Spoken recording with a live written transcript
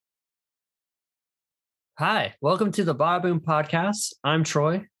Hi, welcome to the Bada Boom Podcast. I'm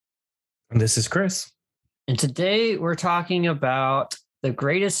Troy, And this is Chris. and today we're talking about the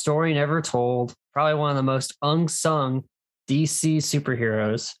greatest story never told, probably one of the most unsung DC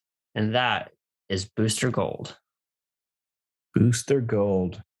superheroes, and that is Booster Gold. Booster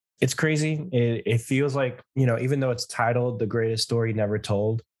Gold. It's crazy. It feels like, even though it's titled The Greatest Story Never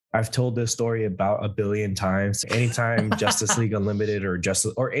Told, I've told this story about a billion times. Anytime Justice League Unlimited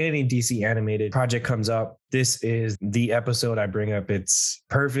or any DC animated project comes up, this is the episode I bring up. It's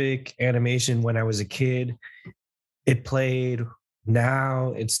perfect animation when I was a kid. It played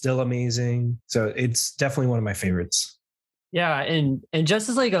now. It's still amazing. So it's definitely one of my favorites. Yeah, and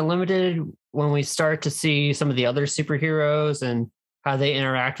Justice League Unlimited, when we start to see some of the other superheroes and how they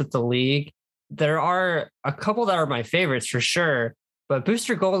interact with the league, there are a couple that are my favorites for sure. But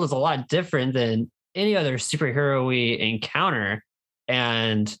Booster Gold is a lot different than any other superhero we encounter.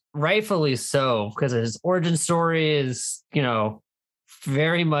 And rightfully so, because his origin story is,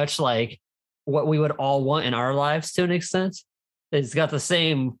 very much like what we would all want in our lives to an extent. He's got the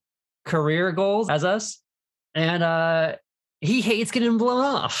same career goals as us. And he hates getting blown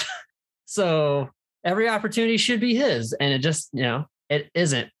off. So every opportunity should be his. And it just, it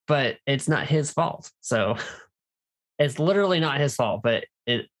isn't, but it's not his fault. So it's literally not his fault, but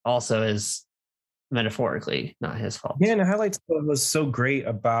it also is metaphorically not his fault. Yeah, and it highlights what was so great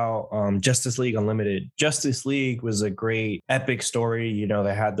about Justice League Unlimited. Justice League was a great epic story.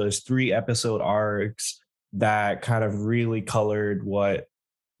 They had those 3-episode arcs that kind of really colored what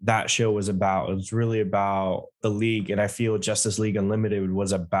that show was about. It was really about the league. And I feel Justice League Unlimited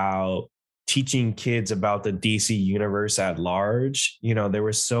was about teaching kids about the DC universe at large. There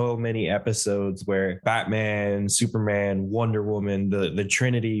were so many episodes where Batman, Superman, Wonder Woman, the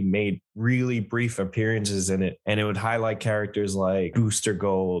Trinity made really brief appearances in it. And it would highlight characters like Booster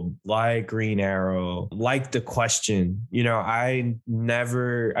Gold, like Green Arrow, like The Question. That's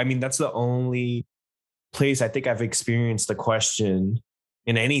the only place I think I've experienced The Question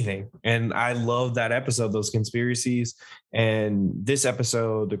in anything. And I love that episode, those conspiracies. And this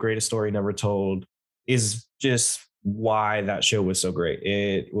episode, The Greatest Story Never Told, is just why that show was so great.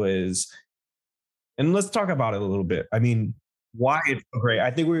 It was, and let's talk about it a little bit. Why it's so great.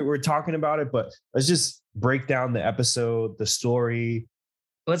 I think we're talking about it, but let's just break down the episode, the story.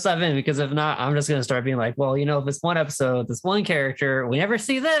 Let's dive in, because if not, I'm just going to start being like, well, this one episode, this one character, we never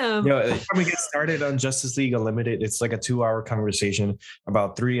see them. When we get started on Justice League Unlimited, it's like a 2-hour conversation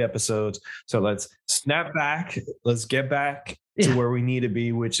about 3 episodes. So let's snap back. Let's get back to where we need to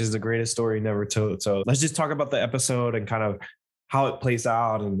be, which is the greatest story never told. So let's just talk about the episode and kind of how it plays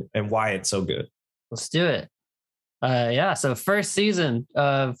out and why it's so good. Let's do it. So first season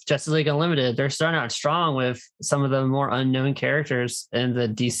of Justice League Unlimited, they're starting out strong with some of the more unknown characters in the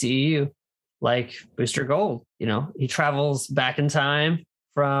DCEU, like Booster Gold. He travels back in time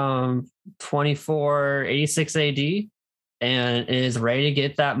from 2486 AD and is ready to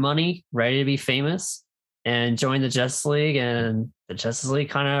get that money, ready to be famous and join the Justice League. And the Justice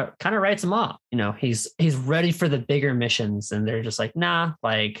League kind of writes him off. He's ready for the bigger missions, and they're just like, nah,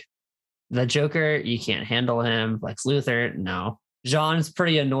 like the Joker, you can't handle him. Lex Luthor, no. Jean's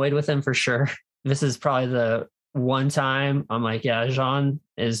pretty annoyed with him for sure. This is probably the one time I'm like, yeah, Jean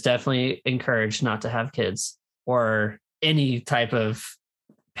is definitely encouraged not to have kids or any type of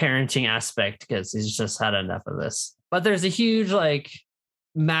parenting aspect, because he's just had enough of this. But there's a huge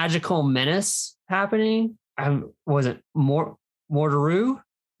magical menace happening. Was it Morderu?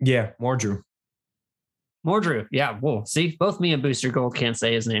 Yeah, Mordru. Yeah, whoa. See, both me and Booster Gold can't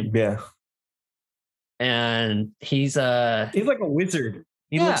say his name. Yeah. And he's like a wizard.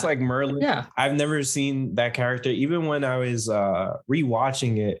 He looks like Merlin. Yeah. I've never seen that character. Even when I was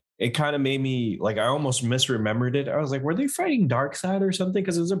rewatching it, it kind of made me I almost misremembered it. I was like, were they fighting Darkseid or something?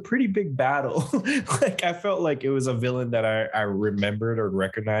 Because it was a pretty big battle. I felt like it was a villain that I remembered or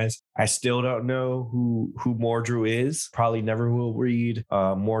recognized. I still don't know who Mordru is. Probably never will read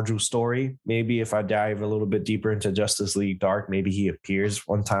Mordru's story. Maybe if I dive a little bit deeper into Justice League Dark, maybe he appears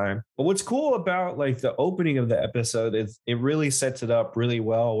one time. But what's cool about the opening of the episode is it really sets it up really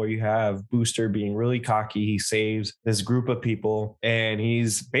well, where you have Booster being really cocky. He saves this group of people, and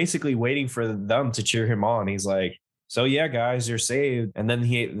he's basically waiting for them to cheer him on. He's like, so yeah, guys, you're saved. And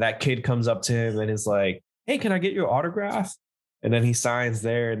then that kid comes up to him and is like, hey, can I get your autograph? And then he signs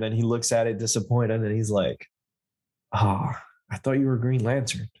there, and then he looks at it disappointed, and he's like, I thought you were Green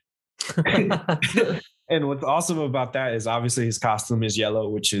Lantern. And what's awesome about that is obviously his costume is yellow,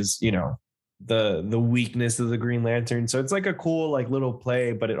 which is, the weakness of the Green Lantern. So it's like a cool little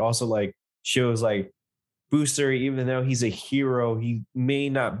play, but it also shows Booster, even though he's a hero, he may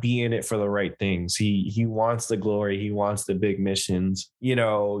not be in it for the right things. He wants the glory, he wants the big missions.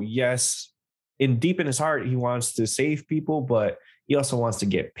 Yes, in deep in his heart, he wants to save people, but he also wants to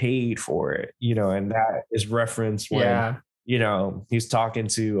get paid for it. And that is referenced when he's talking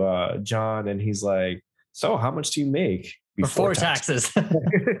to John, and he's like, "So, how much do you make before taxes?"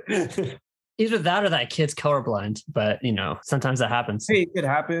 Either that or that kid's colorblind, but sometimes that happens. Hey, it could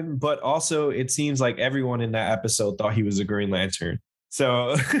happen, but also it seems like everyone in that episode thought he was a Green Lantern.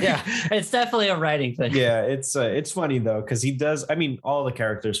 So yeah, it's definitely a writing thing. Yeah, it's funny though, because he does. I mean, all the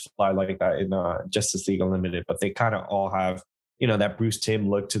characters fly like that in Justice League Unlimited, but they kind of all have that Bruce Timm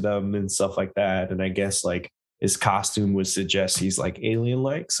look to them and stuff like that. And I guess like his costume would suggest he's like alien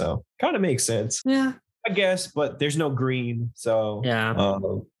like, so kind of makes sense. Yeah, I guess, but there's no green, so yeah.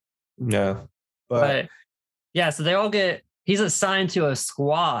 Yeah. But yeah, so they all he's assigned to a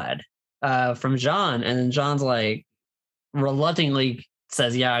squad from John, and then John's like reluctantly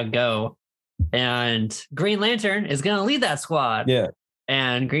says, "Yeah, go." And Green Lantern is gonna lead that squad. Yeah.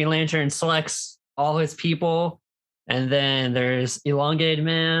 And Green Lantern selects all his people, and then there's Elongated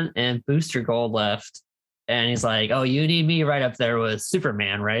Man and Booster Gold left. And he's like, "Oh, you need me right up there with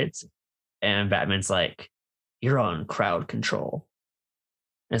Superman, right?" And Batman's like, "You're on crowd control."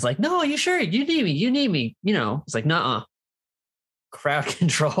 And it's like, "No, you sure? You need me. It's like, nuh-uh. Crowd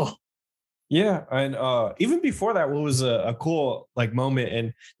control. Yeah. And even before that, what was a cool like moment,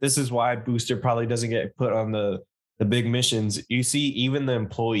 and this is why Booster probably doesn't get put on the big missions. You see, even the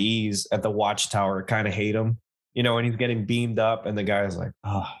employees at the Watchtower kind of hate him, and he's getting beamed up, and the guy's like,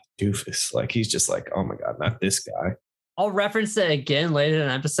 "Oh, doofus." Like, he's just like, "Oh my God, not this guy." I'll reference it again later in an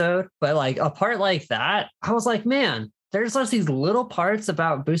episode, but like a part like that, I was like, man, there's just these little parts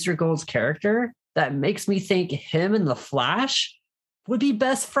about Booster Gold's character that makes me think him and the Flash would be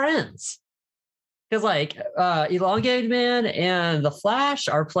best friends. Because like Elongated Man and the Flash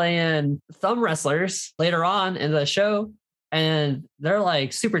are playing thumb wrestlers later on in the show, and they're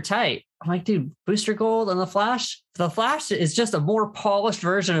like super tight. I'm like, dude, Booster Gold and the Flash is just a more polished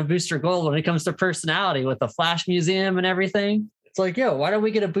version of Booster Gold when it comes to personality, with the Flash Museum and everything. It's like, yo, why don't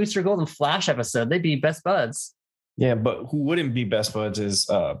we get a Booster Gold and Flash episode? They'd be best buds. Yeah, but who wouldn't be best buds is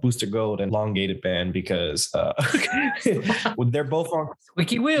Booster Gold and Elongated Man, because they're both on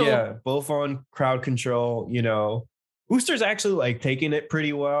Squeaky Wheel. Yeah, both on crowd control. Booster's actually like taking it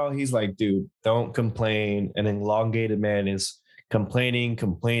pretty well. He's like, "Dude, don't complain." And Elongated Man is complaining.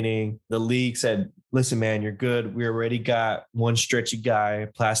 The league said, "Listen, man, you're good. We already got one stretchy guy,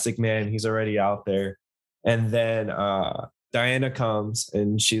 Plastic Man. He's already out there." And then Diana comes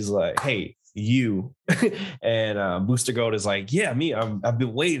and she's like, "Hey, you." And Booster Gold is like, "Yeah, me. I've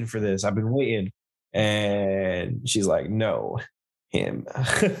been waiting for this. I've been waiting." And she's like, "No, him."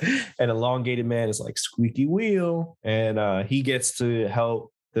 And Elongated Man is like, "Squeaky Wheel," and he gets to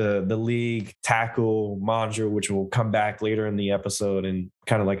help the league tackle Mondra, which will come back later in the episode, and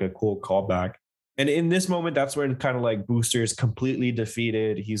kind of like a cool callback. And in this moment, that's when kind of like Booster is completely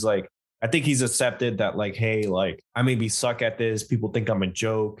defeated. He's like, I think he's accepted that like, hey, like I maybe suck at this. People think I'm a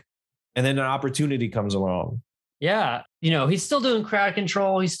joke. And then an opportunity comes along. Yeah. He's still doing crowd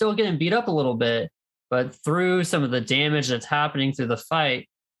control. He's still getting beat up a little bit, but through some of the damage that's happening through the fight,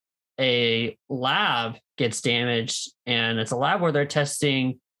 a lab gets damaged, and it's a lab where they're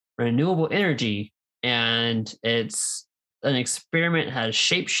testing renewable energy, and it's an experiment has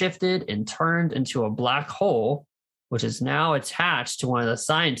shapeshifted and turned into a black hole, which is now attached to one of the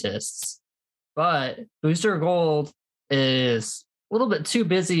scientists. But Booster Gold is a little bit too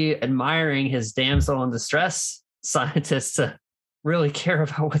busy admiring his damsel in distress scientist to really care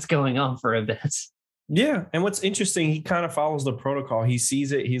about what's going on for a bit. Yeah. And what's interesting, he kind of follows the protocol. He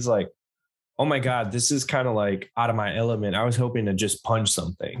sees it. He's like, "Oh my God, this is kind of like out of my element. I was hoping to just punch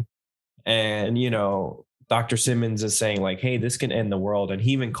something." And, Dr. Simmons is saying like, "Hey, this can end the world." And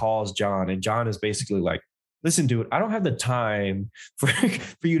he even calls John, and John is basically like, "Listen, dude, I don't have the time for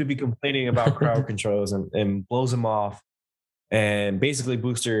you to be complaining about crowd controls," and blows him off. And basically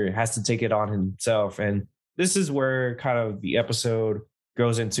Booster has to take it on himself. And this is where kind of the episode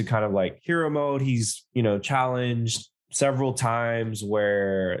goes into kind of like hero mode. He's, challenged several times,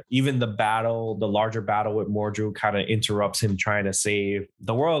 where even the larger battle with Mordru kind of interrupts him trying to save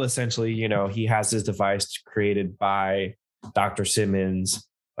the world. Essentially, he has this device created by Dr. Simmons,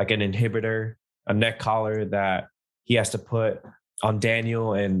 like an inhibitor, a neck collar that he has to put on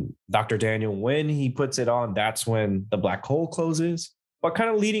Daniel, and Dr. Daniel, when he puts it on, that's when the black hole closes. But kind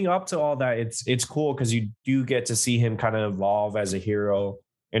of leading up to all that, it's cool because you do get to see him kind of evolve as a hero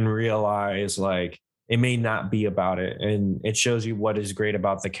and realize like, it may not be about it. And it shows you what is great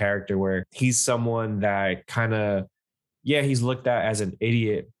about the character, where he's someone that kind of, yeah, he's looked at as an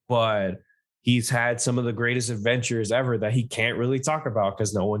idiot, but he's had some of the greatest adventures ever that he can't really talk about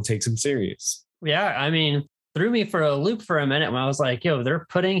because no one takes him serious. Yeah, I mean, threw me for a loop for a minute when I was like, yo, they're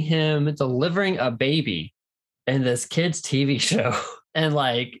putting him delivering a baby in this kid's TV show. And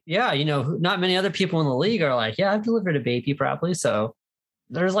like, yeah, not many other people in the league are like, yeah, I've delivered a baby probably. So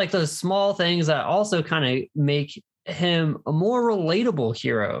there's like those small things that also kind of make him a more relatable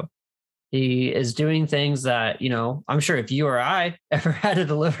hero. He is doing things that, I'm sure if you or I ever had to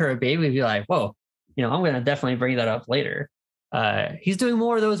deliver a baby, we'd be like, whoa, I'm going to definitely bring that up later. He's doing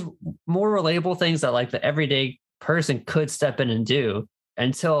more of those more relatable things that like the everyday person could step in and do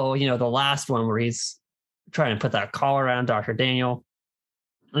until, the last one where he's trying to put that collar around Dr. Daniel.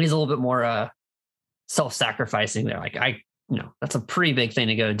 And he's a little bit more self-sacrificing there. Like that's a pretty big thing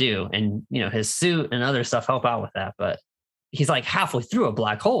to go do. And, his suit and other stuff help out with that. But he's like halfway through a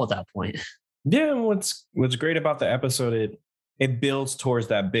black hole at that point. Yeah. And what's great about the episode, it builds towards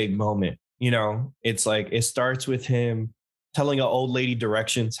that big moment. It's like it starts with him telling an old lady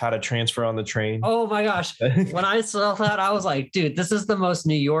directions how to transfer on the train. Oh my gosh. When I saw that, I was like, dude, this is the most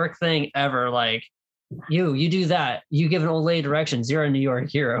New York thing ever. Like you do that. You give an old lady directions. You're a New York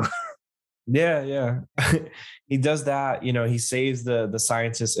hero. Yeah. He does that. He saves the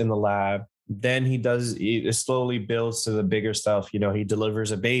scientists in the lab. Then it slowly builds to the bigger stuff. He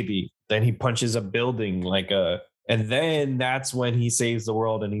delivers a baby. Then he punches a building and then that's when he saves the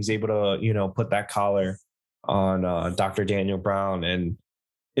world and he's able to, put that collar on Dr. Daniel Brown. And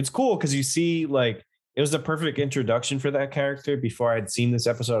it's cool because you see, like, it was the perfect introduction for that character. Before I'd seen this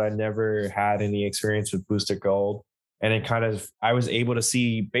episode, I never had any experience with Booster Gold. And I was able to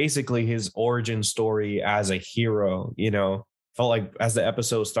see basically his origin story as a hero. Felt like as the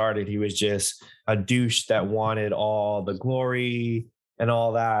episode started, he was just a douche that wanted all the glory and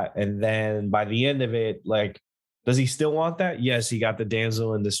all that. And then by the end of it, like, does he still want that? Yes, he got the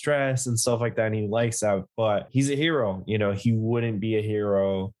damsel in distress and stuff like that, and he likes that. But he's a hero. He wouldn't be a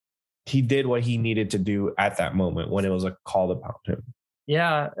hero. He did what he needed to do at that moment when it was called upon him.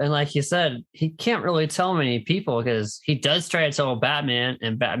 Yeah, and like you said, he can't really tell many people because he does try to tell Batman,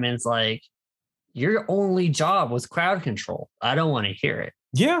 and Batman's like, your only job was crowd control. I don't want to hear it.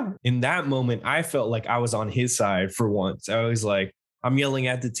 Yeah. In that moment, I felt like I was on his side for once. I was like, I'm yelling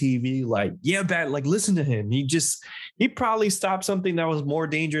at the TV, like, yeah, Bat, like, listen to him. He probably stopped something that was more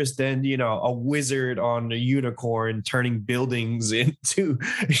dangerous than, a wizard on a unicorn turning buildings into,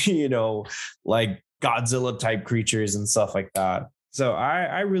 like Godzilla type creatures and stuff like that. So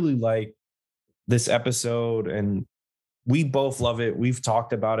I really like this episode and we both love it. We've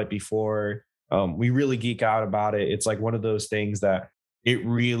talked about it before. We really geek out about it. It's like one of those things that it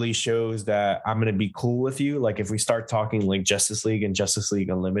really shows that I'm going to be cool with you. Like if we start talking like Justice League and Justice League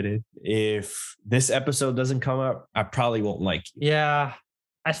Unlimited, if this episode doesn't come up, I probably won't like you. Yeah.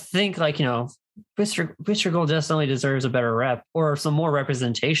 I think Mr. Gold definitely deserves a better rep or some more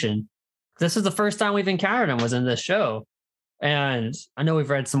representation. This is the first time we've encountered him was in this show. And I know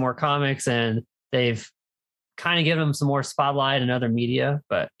we've read some more comics and they've kind of given him some more spotlight in other media,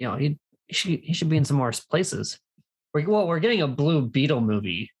 but he should be in some more places. We're getting a Blue Beetle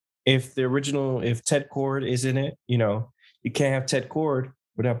movie. If Ted Kord is in it, you can't have Ted Kord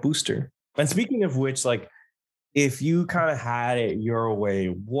without Booster. And speaking of which, like, if you kind of had it your way,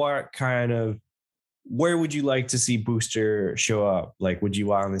 where would you like to see Booster show up? Like, would you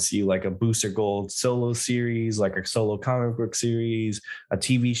want to see like a Booster Gold solo series, like a solo comic book series, a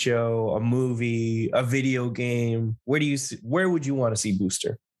TV show, a movie, a video game? Where would you want to see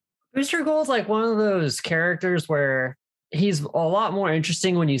Booster? Booster Gold's like one of those characters where he's a lot more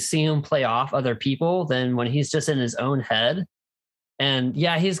interesting when you see him play off other people than when he's just in his own head. And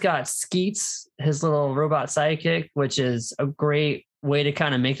yeah, he's got Skeets, his little robot sidekick, which is a great way to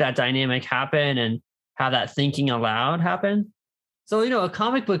kind of make that dynamic happen and have that thinking aloud happen. So, a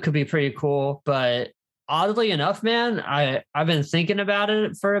comic book could be pretty cool, but oddly enough, man, I've been thinking about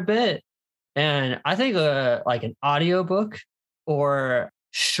it for a bit. And I think like an audiobook or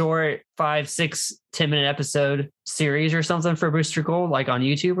short 5, 6, 10-minute episode series or something for Booster Gold, like on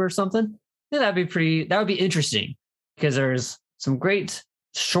YouTube or something. Yeah, that would be interesting because there's some great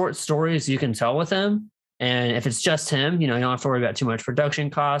short stories you can tell with him. And if it's just him, you don't have to worry about too much production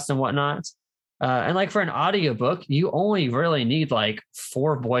costs and whatnot. And like for an audiobook, you only really need like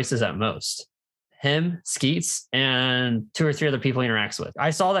 4 voices at most. Him, Skeets, and 2 or 3 other people he interacts with. I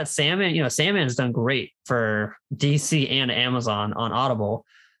saw that Sandman's done great for DC and Amazon on Audible.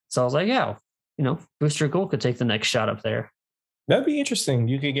 So I was like, yeah, Booster Gold could take the next shot up there. That'd be interesting.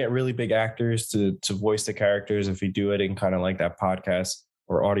 You could get really big actors to voice the characters if you do it in kind of like that podcast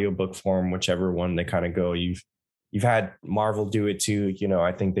or audiobook form, whichever one they kind of go. You've had Marvel do it too. You know,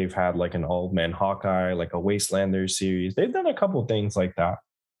 I think they've had like an Old Man Hawkeye, like a Wastelanders series. They've done a couple things like that.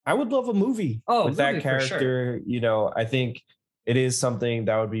 I would love a movie with that movie for sure. character. You know, I think it is something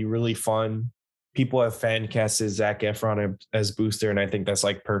that would be really fun. People have fan casted Zac Efron as Booster, and I think that's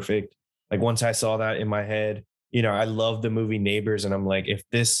like perfect. Like once I saw that in my head, you know, I love the movie Neighbors, and I'm like, if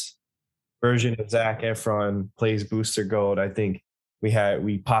this version of Zac Efron plays Booster Gold, I think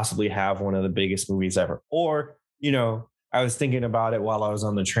we possibly have one of the biggest movies ever. Or, you know, I was thinking about it while I was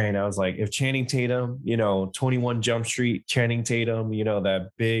on the train. I was like, if Channing Tatum, you know, 21 Jump Street, Channing Tatum, you know, that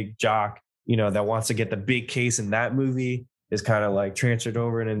big jock, you know, that wants to get the big case in that movie is kind of like transferred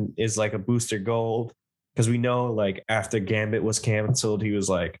over and is like a Booster Gold. Because we know like after Gambit was canceled, he was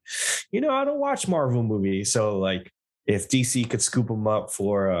like, you know, I don't watch Marvel movies. So like if DC could scoop him up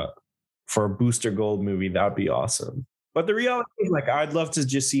for a Booster Gold movie, that'd be awesome. But the reality is like I'd love to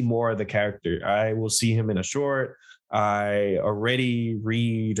just see more of the character. I will see him in a short. I already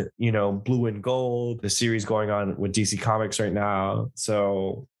read, you know, Blue and Gold, the series going on with DC Comics right now.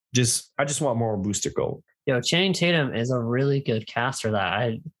 So I just want more Booster Gold. Yo, Channing Tatum is a really good caster. That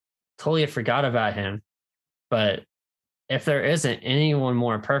I totally forgot about him. But if there isn't anyone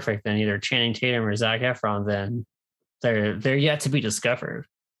more perfect than either Channing Tatum or Zac Efron, then they're yet to be discovered.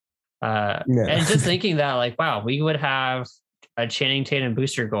 And just thinking that, like, wow, we would have a Channing Tatum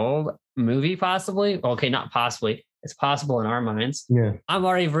Booster Gold movie possibly. Okay, not possibly. It's possible in our minds. Yeah. I'm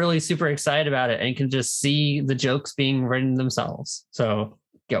already really super excited about it and can just see the jokes being written themselves. So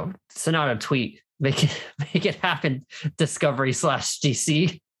go send out a tweet. Make it happen.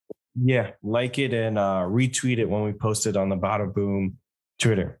 Discovery/DC. Yeah, like it and retweet it when we post it on the Bada Boom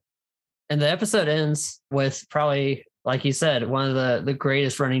Twitter. And the episode ends with probably, like you said, one of the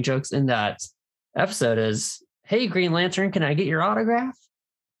greatest running jokes in that episode is, "Hey, Green Lantern, can I get your autograph?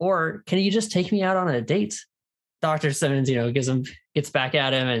 Or can you just take me out on a date?" Dr. Simmons, you know, gets back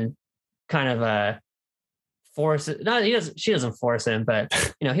at him and kind of forces. No, she doesn't force him,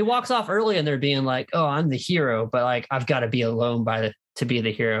 but you know, he walks off early and they're being like, "Oh, I'm the hero, but like I've got to be alone to be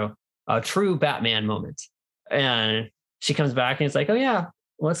the hero." A true Batman moment. And she comes back and it's like, "Oh yeah,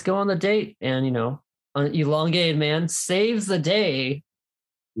 let's go on the date." And you know, an elongated man saves the day.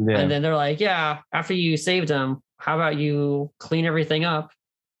 Yeah. And then they're like, "Yeah, after you saved him, how about you clean everything up?"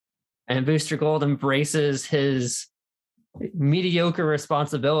 And Booster Gold embraces his mediocre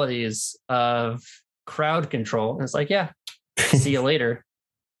responsibilities of crowd control. And it's like, "Yeah, see you later."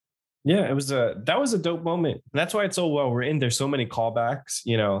 Yeah, that was a dope moment. And that's why it's so well written. There's so many callbacks.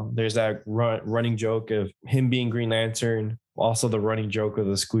 You know, there's that running joke of him being Green Lantern. Also the running joke of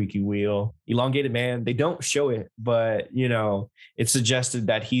the squeaky wheel. Elongated Man, they don't show it, but you know, it suggested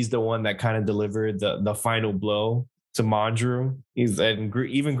that he's the one that kind of delivered the final blow to Mondru. Even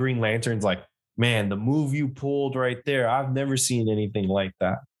Green Lantern's like, "Man, the move you pulled right there, I've never seen anything like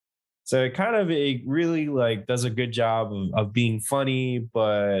that." So it really like does a good job of being funny,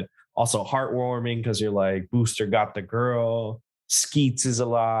 but also heartwarming because you're like, Booster got the girl, Skeets is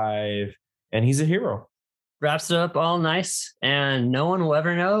alive, and he's a hero. Wraps it up all nice, and no one will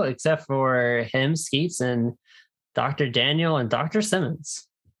ever know except for him, Skeets, and Dr. Daniel and Dr. Simmons.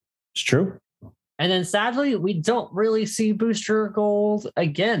 It's true. And then sadly, we don't really see Booster Gold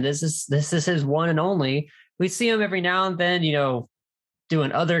again. This is his one and only. We see him every now and then, you know,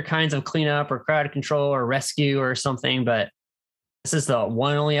 doing other kinds of cleanup or crowd control or rescue or something, but this is the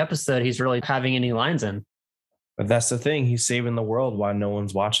one and only episode he's really having any lines in. But that's the thing. He's saving the world while no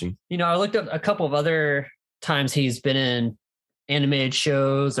one's watching. You know, I looked up a couple of other times he's been in animated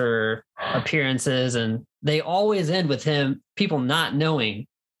shows or appearances, and they always end with him, people not knowing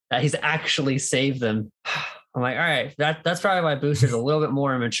that he's actually saved them. I'm like, all right, that's probably why Booster's a little bit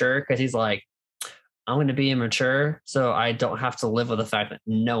more immature, because he's like, I'm going to be immature so I don't have to live with the fact that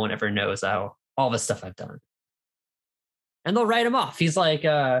no one ever knows all the stuff I've done. And they'll write him off. He's like,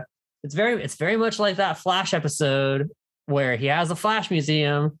 it's very much like that Flash episode where he has a Flash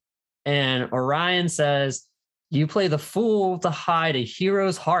museum and Orion says, "You play the fool to hide a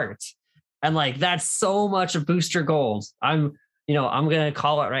hero's heart." And like, that's so much of Booster Gold. I'm going to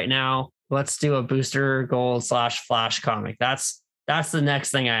call it right now. Let's do a Booster Gold / Flash comic. That's the next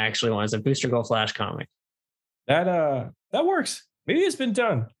thing I actually want, is a Booster Gold Flash comic. That works. Maybe it's been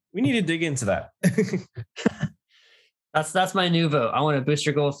done. We need to dig into that. That's my new vote. I want a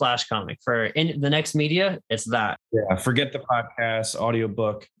Booster Gold Flash comic for in the next media. It's that. Yeah. Forget the podcast,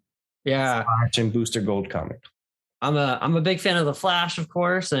 audiobook. Yeah. Flash and Booster Gold comic. I'm a big fan of the Flash, of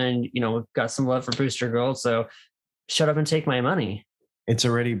course, and you know, we've got some love for Booster Gold. So shut up and take my money. It's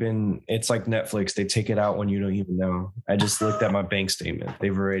already been, it's like Netflix. They take it out when you don't even know. I just looked at my bank statement.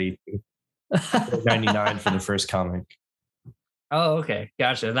 They've already $99 for the first comic. Oh, okay.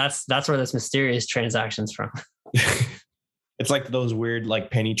 Gotcha. That's where this mysterious transaction's from. It's like those weird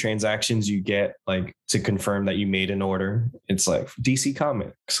like penny transactions you get like to confirm that you made an order. It's like DC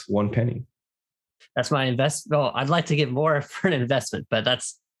Comics, 1 penny. That's my investment. Well, I'd like to get more for an investment, but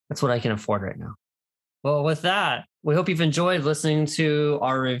that's what I can afford right now. Well, with that, we hope you've enjoyed listening to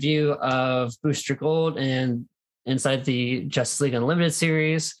our review of Booster Gold and inside the Justice League Unlimited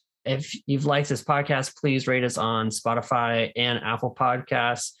series. If you've liked this podcast, please rate us on Spotify and Apple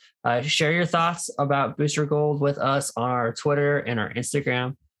Podcasts. Share your thoughts about Booster Gold with us on our Twitter and our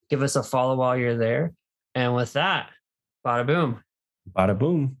Instagram. Give us a follow while you're there. And with that, bada boom. Bada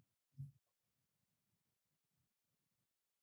boom.